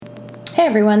Hey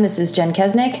everyone, this is Jen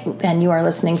Kesnick, and you are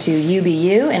listening to You Be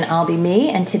You and I'll Be Me,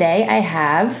 and today I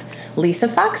have Lisa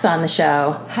Fox on the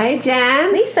show. Hi,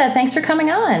 Jen. Lisa, thanks for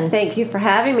coming on. Thank you for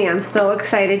having me. I'm so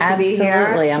excited to be here.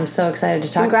 Absolutely. I'm so excited to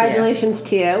talk to you. Congratulations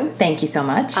to you. Thank you so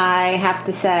much. I have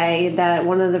to say that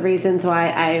one of the reasons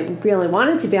why I really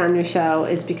wanted to be on your show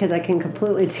is because I can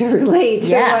completely relate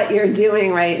to what you're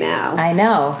doing right now. I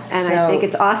know. And I think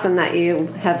it's awesome that you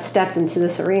have stepped into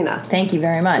this arena. Thank you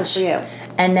very much. Good for you.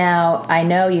 And now I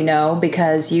know you know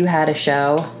because you had a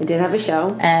show. I did have a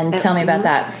show. And tell me about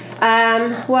that.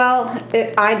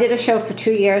 I did a show for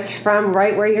 2 years from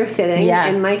right where you're sitting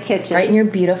in my kitchen. Right in your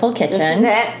beautiful kitchen. This is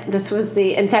it. This was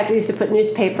in fact, we used to put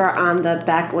newspaper on the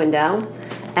back window.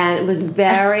 And it was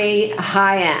very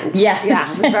high end. Yes. Yeah,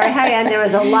 it was very high end. There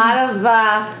was a lot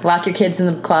of... lock your kids in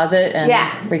the closet and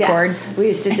record. Yes. We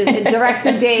used to do...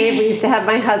 Director Dave, we used to have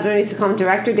my husband, we used to call him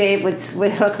Director Dave,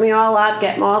 would hook me all up,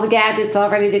 get all the gadgets all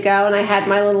ready to go, and I had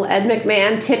my little Ed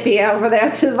McMahon Tippy over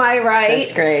there to my right.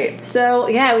 That's great. So,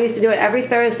 yeah, we used to do it every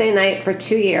Thursday night for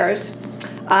 2 years.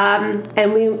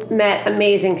 And we met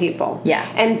amazing people. Yeah.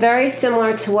 And very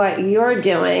similar to what you're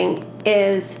doing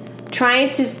is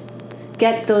trying to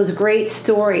get those great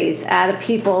stories out of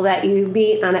people that you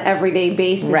meet on an everyday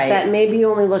basis that maybe you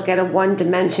only look at a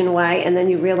one-dimension way, and then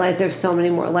you realize there's so many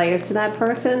more layers to that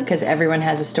person. Because everyone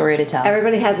has a story to tell.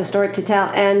 Everybody has a story to tell,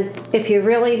 and if you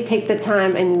really take the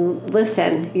time and you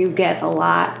listen, you get a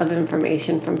lot of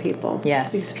information from people.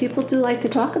 Yes. Because people do like to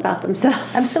talk about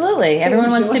themselves. Absolutely.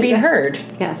 Everyone wants to be heard.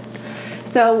 Yes.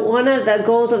 So one of the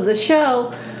goals of the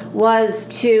show was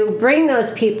to bring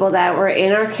those people that were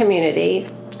in our community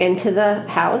into the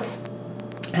house,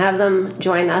 have them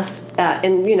join us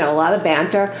in a lot of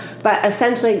banter, but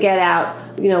essentially get out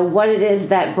what it is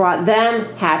that brought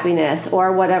them happiness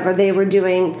or whatever they were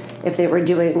doing, if they were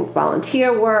doing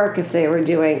volunteer work, if they were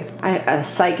doing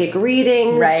psychic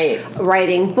readings,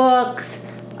 writing books,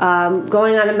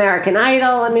 going on American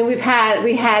Idol. I mean, we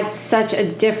had such a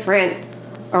different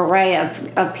array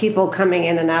of people coming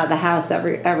in and out of the house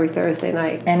every Thursday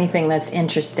night. Anything that's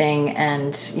interesting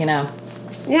and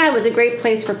Yeah, it was a great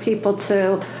place for people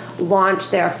to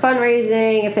launch their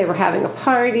fundraising, if they were having a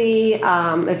party,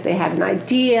 if they had an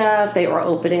idea, if they were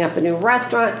opening up a new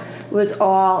restaurant. It was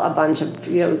all a bunch of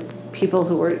people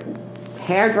who were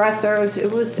hairdressers.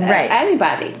 It was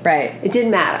anybody. Right. It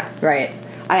didn't matter. Right.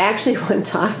 I actually one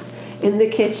time in the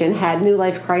kitchen had New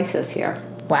Life Crisis here.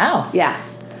 Wow. Yeah.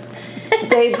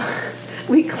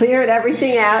 We cleared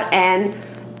everything out and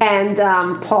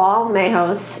Paul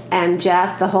Mayhos and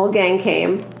Jeff, the whole gang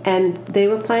came, and they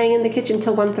were playing in the kitchen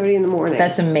till 1:30 in the morning.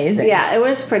 That's amazing. Yeah, it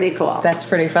was pretty cool. That's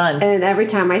pretty fun. And every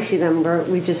time I see them,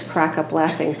 we just crack up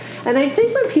laughing. And I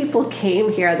think when people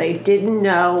came here, they didn't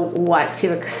know what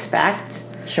to expect.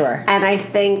 Sure. And I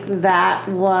think that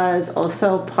was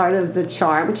also part of the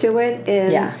charm to it.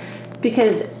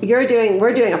 Because we're doing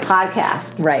a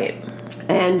podcast. Right.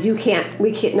 And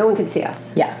no one can see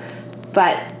us. Yeah.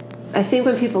 But I think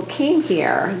when people came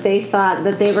here, they thought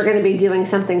that they were going to be doing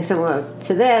something similar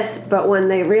to this, but when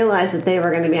they realized that they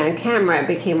were going to be on camera, it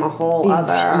became a whole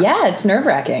other... Yeah, it's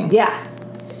nerve-wracking. Yeah.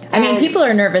 I mean, people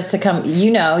are nervous to come...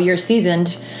 you're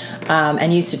seasoned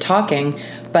and used to talking,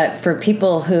 but for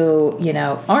people who,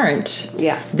 aren't,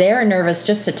 they're nervous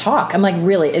just to talk. I'm like,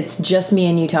 really, it's just me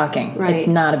and you talking. Right. It's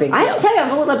not a big deal. I have to tell you,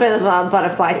 I'm a little bit of a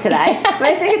butterfly today, but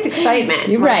I think it's excitement.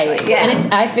 You're right. Yeah.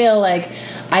 And I feel like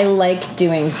I like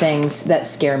doing things that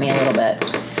scare me a little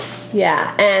bit.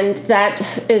 Yeah, and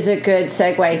that is a good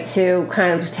segue to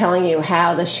kind of telling you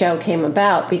how the show came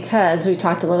about, because we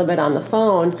talked a little bit on the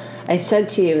phone. I said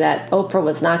to you that Oprah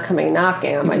was not coming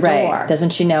knocking on my door.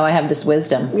 Doesn't she know I have this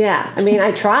wisdom? Yeah, I mean,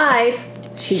 I tried.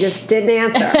 She just didn't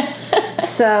answer.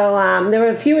 So there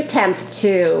were a few attempts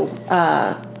to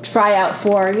try out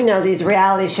for, these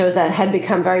reality shows that had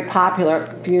become very popular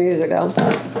a few years ago.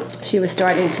 She was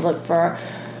starting to look for,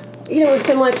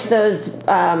 similar to those...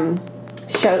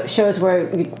 shows where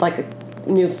like a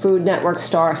new Food Network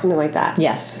star or something like that.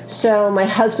 Yes. So my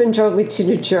husband drove me to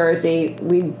New Jersey.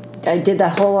 I did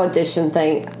that whole audition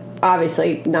thing.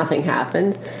 Obviously, nothing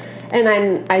happened. And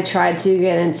then I tried to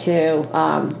get into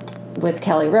with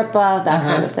Kelly Ripa, that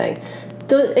kind of thing.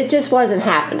 It just wasn't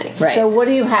happening. Right. So what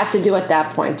do you have to do at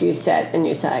that point? Do you sit and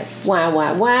you say, wah,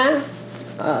 wah,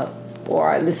 wah?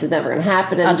 Or this is never going to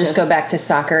happen. And I'll just go back to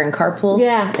soccer and carpool.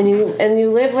 Yeah, and you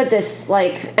live with this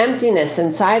like emptiness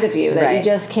inside of you that you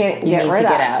just can't get rid of. You need to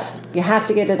get out. You have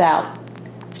to get it out.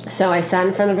 So I sat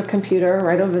in front of a computer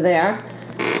right over there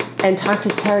and talked to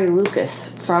Terry Lucas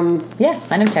from... Yeah,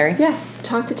 I know Terry. Yeah,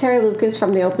 talked to Terry Lucas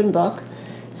from The Open Book.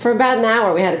 For about an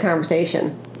hour we had a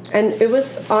conversation. And it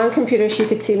was on computer. She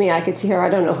could see me. I could see her. I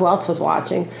don't know who else was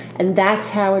watching. And that's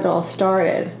how it all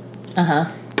started.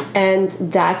 Uh-huh. And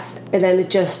then it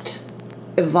just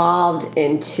evolved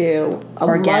into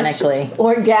organically,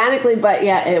 but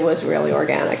yeah, it was really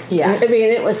organic. Yeah. I mean,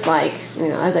 it was like,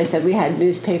 as I said, we had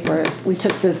newspaper. We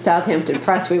took the Southampton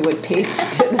Press. We would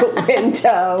paste to the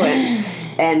window,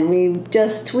 and we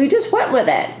just went with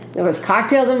it. There was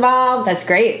cocktails involved. That's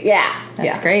great. Yeah.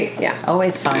 That's great. Yeah.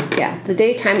 Always fun. Yeah. The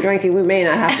daytime drinking, we may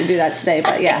not have to do that today,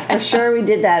 but yeah, for sure we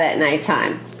did that at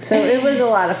nighttime. So it was a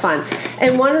lot of fun.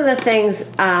 And one of the things,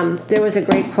 there was a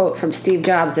great quote from Steve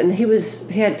Jobs, and he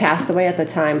had passed away at the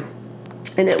time.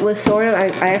 And it was sort of,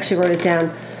 I actually wrote it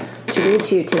down to read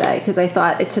to you today because I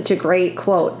thought it's such a great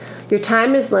quote. Your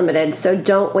time is limited, so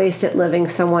don't waste it living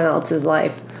someone else's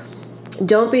life.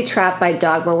 Don't be trapped by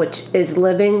dogma, which is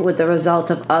living with the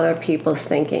results of other people's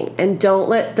thinking. And don't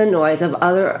let the noise of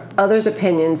others'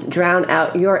 opinions drown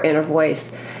out your inner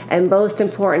voice. And most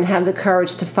important, have the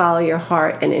courage to follow your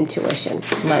heart and intuition.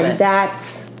 Love it.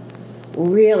 That's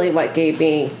really what gave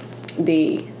me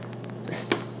the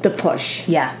push.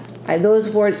 Yeah. Those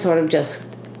words sort of just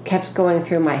kept going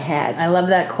through my head. I love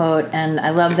that quote, and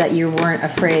I love that you weren't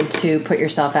afraid to put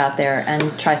yourself out there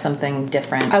and try something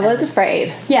different. I was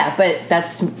afraid. Yeah, but that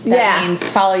means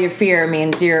follow your fear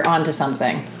means you're onto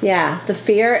something. Yeah, the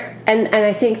fear, and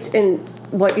I think in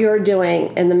what you're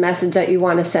doing and the message that you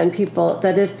want to send people,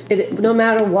 that no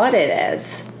matter what it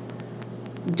is,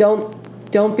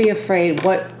 don't be afraid.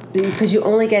 Because you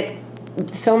only get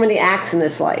so many acts in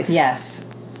this life. Yes.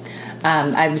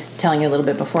 I was telling you a little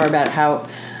bit before about how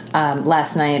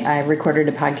last night I recorded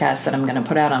a podcast that I'm going to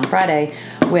put out on Friday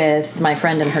with my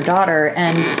friend and her daughter.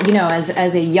 And,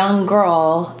 as a young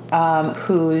girl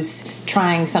who's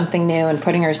trying something new and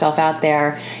putting herself out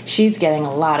there, she's getting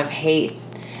a lot of hate.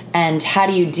 And how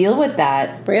do you deal with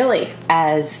that? Really?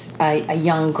 As a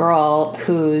young girl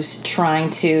who's trying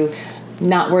to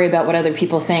not worry about what other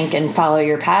people think and follow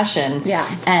your passion.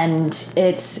 Yeah. And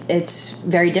it's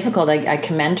very difficult. I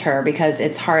commend her because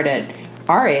it's hard at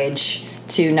our age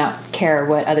to not care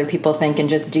what other people think and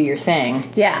just do your thing.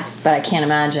 Yeah. But I can't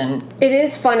imagine. It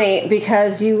is funny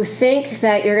because you think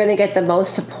that you're going to get the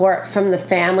most support from the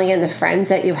family and the friends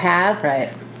that you have. Right.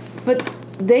 But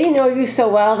they know you so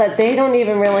well that they don't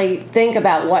even really think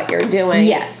about what you're doing.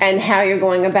 Yes. And how you're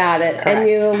going about it. Correct. And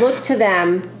you look to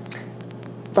them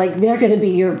like they're going to be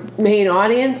your main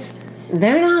audience.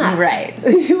 They're not. Right.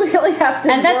 You really have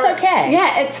to And that's okay.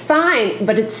 Yeah, it's fine.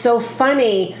 But it's so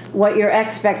funny what your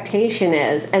expectation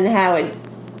is and how it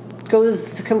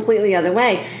goes completely the other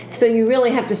way. So you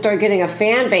really have to start getting a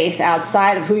fan base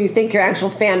outside of who you think your actual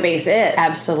fan base is.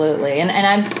 Absolutely. And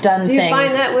I've done things. Do you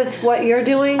find that with what you're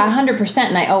doing? 100%,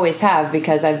 and I always have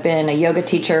because I've been a yoga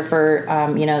teacher for,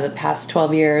 the past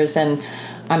 12 years, and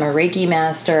I'm a Reiki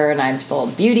master, and I've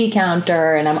sold Beauty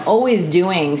Counter, and I'm always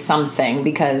doing something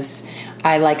because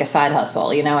I like a side hustle.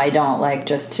 I don't like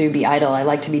just to be idle. I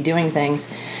like to be doing things.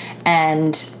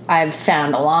 And I've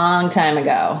found a long time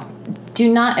ago,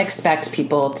 do not expect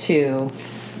people to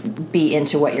be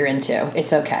into what you're into.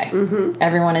 It's okay. Mm-hmm.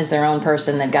 Everyone is their own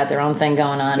person. They've got their own thing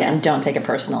going on, yes. And don't take it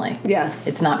personally. Yes.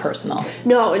 It's not personal.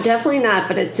 No, definitely not,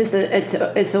 but it's just it's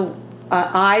a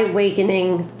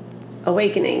eye-awakening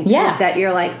Yeah. that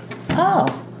you're like,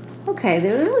 Oh. Okay,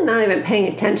 they're really not even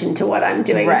paying attention to what I'm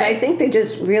doing. Right. I think they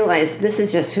just realize this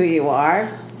is just who you are.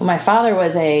 Well, my father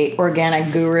was a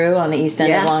organic guru on the East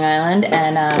End of Long Island,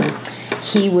 and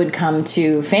he would come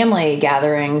to family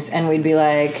gatherings, and we'd be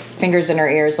like, fingers in our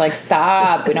ears, like,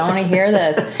 stop, we don't want to hear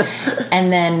this.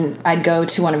 And then I'd go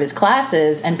to one of his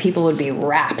classes, and people would be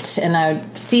rapt, and I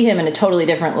would see him in a totally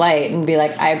different light and be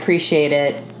like, I appreciate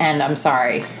it, and I'm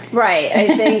sorry. Right.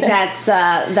 I think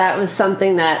that was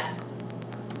something that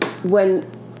when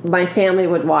my family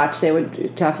would watch, they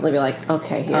would definitely be like,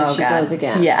 okay, here she goes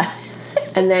again. Yeah.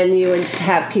 And then you would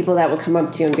have people that would come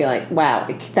up to you and be like, wow,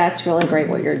 that's really great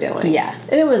what you're doing. Yeah.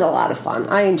 And it was a lot of fun.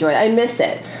 I enjoyed it. I miss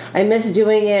it. I miss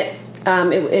doing it.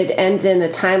 It ended in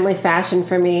a timely fashion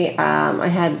for me.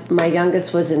 My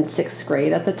youngest was in 6th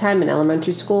grade at the time in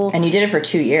elementary school. And you did it for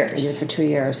 2 years. I did it for 2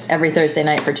 years. Every Thursday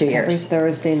night for 2 years. Every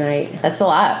Thursday night. That's a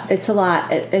lot. It's a lot.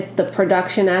 The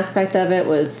production aspect of it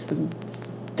was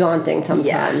daunting sometimes.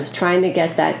 Yeah. Trying to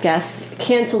get that guest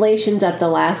cancellations at the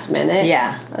last minute.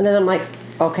 Yeah. And then I'm like,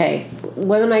 okay,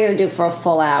 what am I going to do for a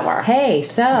full hour? Hey,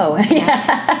 so.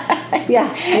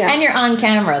 Yeah. And you're on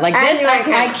camera. Like and this,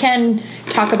 I can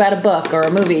talk about a book or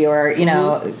a movie or, you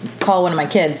know, call one of my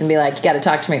kids and be like, you got to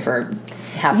talk to me for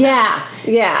half an hour.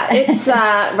 Yeah, it's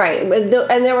right.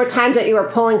 And there were times that you were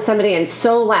pulling somebody in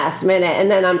so last minute and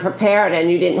then unprepared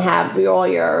and you didn't have all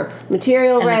your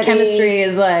material and ready. The chemistry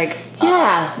is like...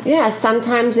 Yeah.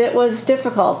 Sometimes it was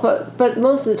difficult, but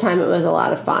most of the time it was a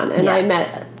lot of fun. And I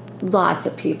met lots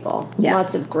of people. Yeah.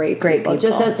 Lots of great people.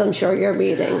 Just as I'm sure you're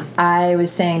meeting. I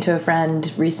was saying to a friend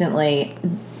recently...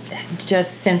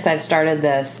 Just since I've started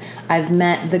this, I've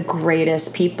met the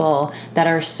greatest people that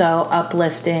are so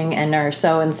uplifting and are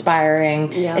so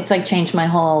inspiring. Yeah. It's like changed my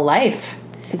whole life.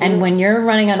 And when you're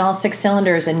running on all 6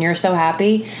 cylinders and you're so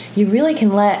happy, you really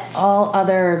can let all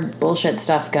other bullshit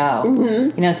stuff go.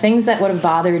 Mm-hmm. You know, things that would have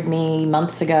bothered me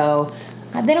months ago,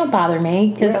 they don't bother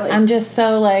me because I'm just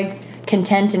so like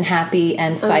content and happy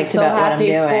and psyched about what I'm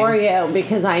doing. I'm so happy for you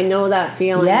because I know that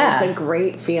feeling. Yeah. It's a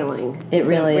great feeling. It's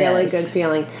really a really good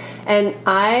feeling. And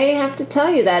I have to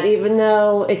tell you that even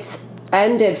though it's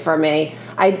ended for me,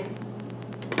 I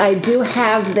do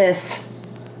have this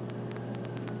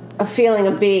a feeling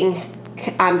of being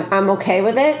I'm okay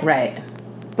with it. Right.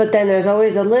 But then there's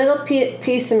always a little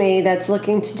piece of me that's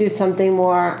looking to do something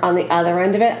more on the other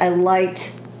end of it. I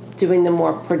liked doing the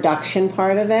more production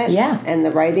part of it, and the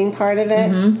writing part of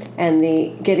it, and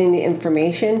the getting the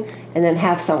information, and then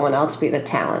have someone else be the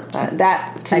talent.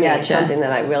 That to me is something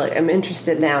that I really am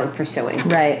interested now in pursuing.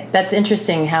 Right, that's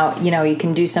interesting. How you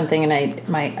can do something, and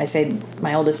I say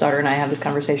my oldest daughter and I have this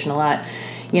conversation a lot.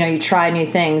 You try new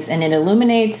things, and it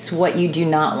illuminates what you do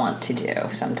not want to do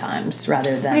sometimes,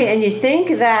 rather than right. And you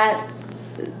think that.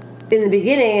 In the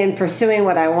beginning, in pursuing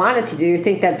what I wanted to do, you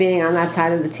think that being on that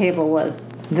side of the table was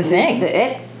the thing. But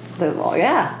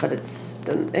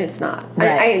it's not. Right.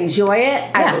 I enjoy it.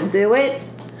 Yeah. I will do it.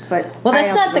 But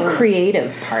that's not the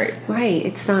creative part. Right.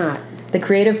 It's not. The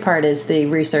creative part is the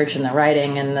research and the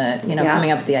writing and the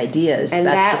coming up with the ideas. And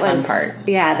that's the fun part.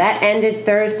 Yeah, that ended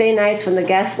Thursday nights when the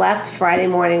guests left. Friday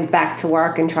morning, back to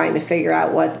work and trying to figure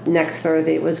out what next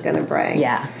Thursday was going to bring.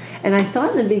 Yeah. And I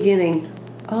thought in the beginning,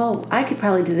 I could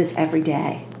probably do this every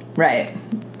day. Right.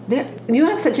 You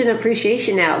have such an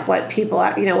appreciation now of what people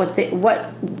are,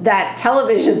 what that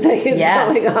television thing is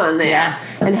going on there,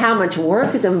 and how much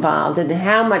work is involved, and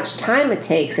how much time it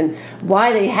takes, and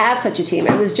why they have such a team.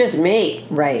 It was just me,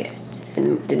 right?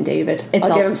 And David.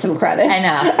 I'll give him some credit. I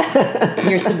know.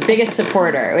 You're the biggest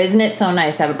supporter. Isn't it so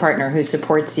nice to have a partner who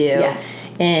supports you?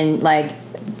 Yes. In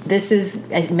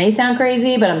it may sound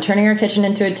crazy, but I'm turning our kitchen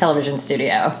into a television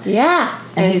studio. Yeah.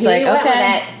 And he's like,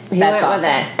 okay. That's awesome.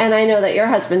 And I know that your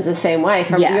husband's the same way.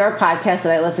 From your podcast that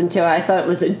I listened to, I thought it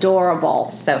was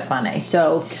adorable. So funny.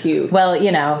 So cute. Well,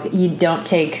 you don't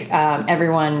take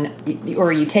everyone,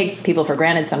 or you take people for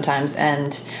granted sometimes.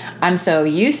 And I'm so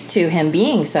used to him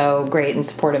being so great and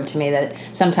supportive to me that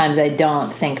sometimes I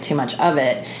don't think too much of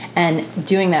it. And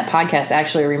doing that podcast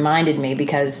actually reminded me,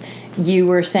 because you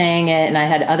were saying it, and I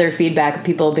had other feedback of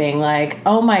people being like,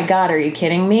 "Oh my God, are you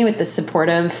kidding me with the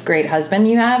supportive, great husband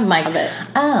you have?" I'm like,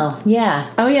 "Oh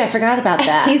yeah, I forgot about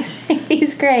that.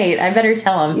 he's great. I better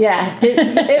tell him." Yeah,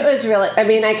 it was really. I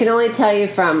mean, I can only tell you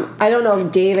from. I don't know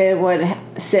if David would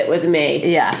sit with me.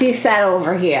 Yeah, he sat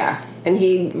over here and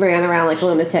he ran around like a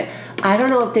lunatic. I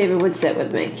don't know if David would sit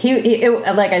with me. He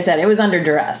like I said, it was under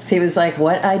duress. He was like,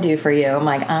 "What I do for you?" I'm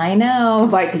like, "I know."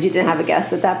 Why? Because you didn't have a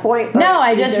guest at that point? No,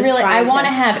 I I want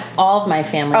to have all of my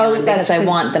family on because I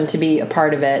want them to be a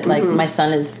part of it. Like my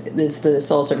son is the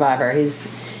sole survivor. He's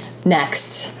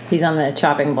next. He's on the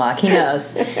chopping block. He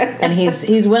knows, and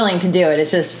he's willing to do it.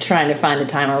 It's just trying to find a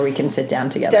time where we can sit down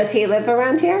together. Does he live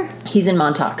around here? He's in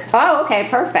Montauk. Oh, okay,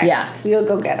 perfect. Yeah, so you'll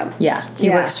go get him. Yeah, he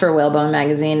works for Whalebone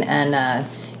magazine, and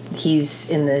he's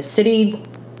in the city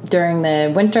during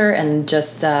the winter, and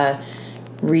just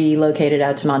relocated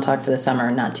out to Montauk for the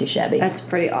summer. Not too shabby. That's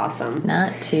pretty awesome.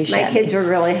 Not too shabby. My kids were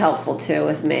really helpful too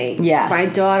with me. Yeah, my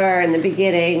daughter in the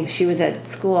beginning, she was at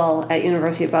school at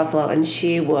University of Buffalo, and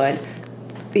she would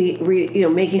be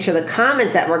making sure the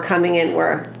comments that were coming in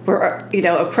were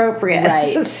appropriate.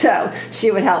 Right. So she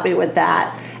would help me with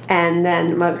that. And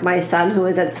then my son, who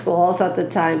was at school also at the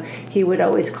time, he would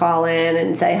always call in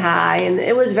and say hi, and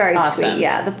it was very sweet.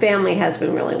 Yeah, the family has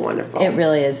been really wonderful. It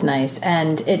really is nice,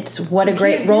 and it's what a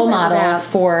great role model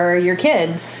for your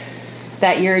kids,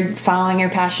 that you're following your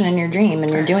passion and your dream,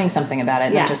 and you're doing something about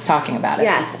it, not just talking about it.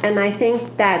 Yes, and I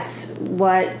think that's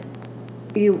what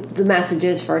the message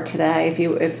is for today.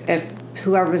 If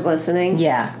whoever's listening,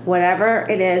 whatever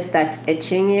it is that's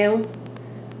itching you,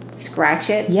 scratch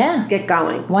it. Yeah. Get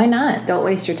going. Why not? Don't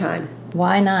waste your time.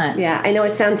 Why not? Yeah, I know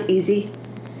it sounds easy.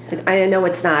 I know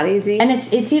it's not easy. And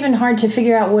it's even hard to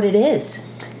figure out what it is.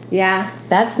 Yeah.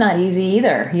 That's not easy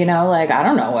either. You know, like, I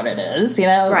don't know what it is, you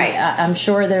know. Right. I'm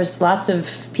sure there's lots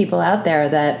of people out there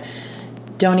that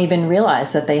don't even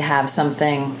realize that they have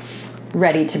something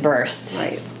ready to burst.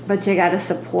 Right. But you got to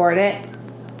support it,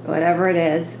 whatever it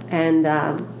is. And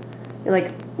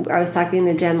like I was talking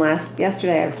to Jen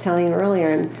yesterday, I was telling you earlier,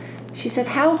 and she said,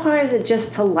 how hard is it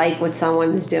just to like what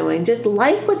someone's doing? Just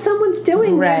like what someone's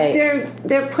doing. Right.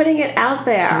 They're putting it out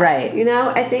there. Right. You know,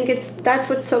 I think that's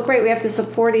what's so great. We have to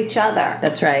support each other.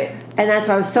 That's right. And that's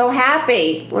why I was so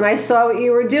happy when I saw what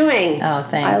you were doing. Oh,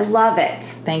 thanks. I love it.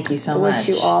 Thank you so much. much. I wish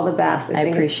you all the best. I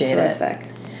appreciate it's terrific.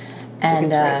 it.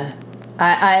 And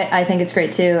I think it's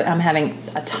great too. I'm having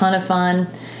a ton of fun,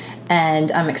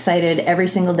 and I'm excited every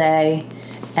single day.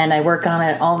 And I work on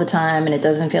it all the time, and it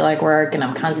doesn't feel like work, and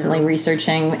I'm constantly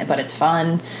researching, but it's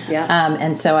fun. Yeah.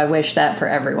 And so I wish that for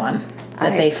everyone,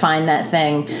 that they find that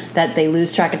thing, that they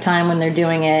lose track of time when they're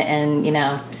doing it, and, you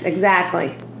know.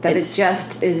 Exactly. That it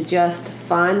just is just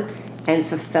fun and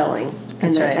fulfilling.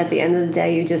 That's right. At the end of the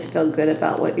day, you just feel good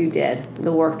about what you did,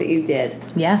 the work that you did.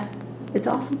 Yeah. It's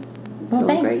awesome. Well,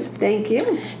 thanks. Great. Thank you.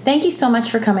 Thank you so much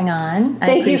for coming on.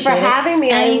 Thank you for having me.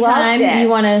 Anytime I loved it. you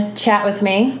want to chat with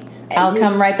me, I'll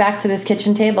come right back to this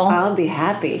kitchen table. I'll be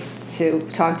happy to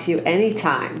talk to you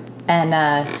anytime.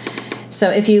 And so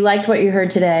if you liked what you heard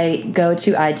today, go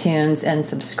to iTunes and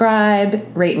subscribe,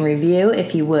 rate and review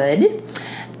if you would.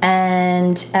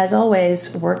 And as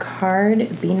always, work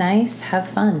hard, be nice, have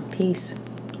fun. Peace.